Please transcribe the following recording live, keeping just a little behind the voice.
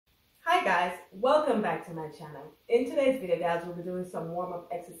Hi guys, welcome back to my channel. In today's video guys, we'll be doing some warm-up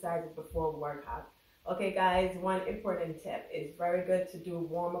exercises before workout. Okay guys, one important tip, it's very good to do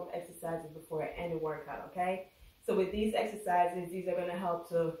warm-up exercises before any workout, okay? So with these exercises, these are going to help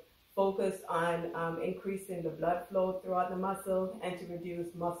to focus on increasing the blood flow throughout the muscle and to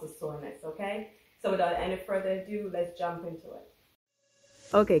reduce muscle soreness, okay? So without any further ado, let's jump into it.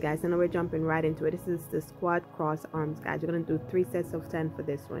 Okay guys, so now we're jumping right into it. This is the squat cross arms guys. We're going to do 3 sets of 10 for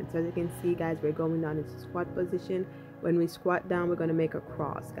this one. So as you can see guys, we're going down into squat position. When we squat down, we're going to make a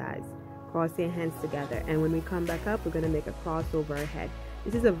cross guys. Cross your hands together, and when we come back up, we're going to make a cross over our head.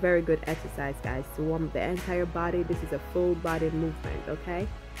 This is a very good exercise guys to warm up the entire body. This is a full body movement, okay?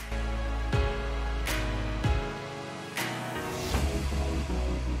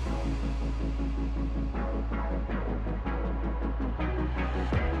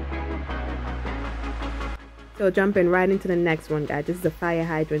 So jumping right into the next one guys, this is the fire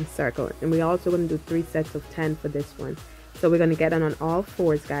hydrant circle, and we're also going to do 3 sets of 10 for this one. So we're going to get on all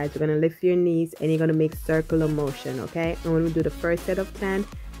fours guys. We're going to lift your knees and you're going to make circular motion, okay? And when we do the first set of 10,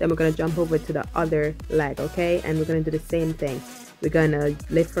 then we're going to jump over to the other leg, okay? And we're going to do the same thing. We're going to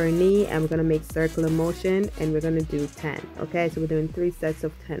lift our knee and we're going to make circular motion, and we're going to do 10, okay? So we're doing 3 sets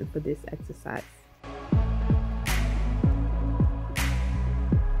of 10 for this exercise.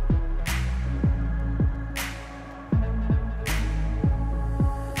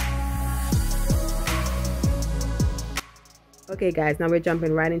 Okay guys, now we're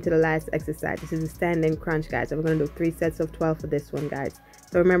jumping right into the last exercise. This is a standing crunch guys, and we're going to do 3 sets of 12 for this one guys.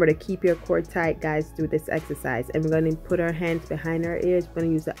 So remember to keep your core tight guys through this exercise, and we're going to put our hands behind our ears. We're going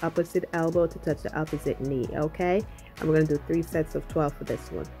to use the opposite elbow to touch the opposite knee, okay? And we're going to do 3 sets of 12 for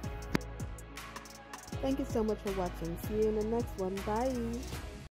this one. Thank you so much for watching. See you in the next one. Bye.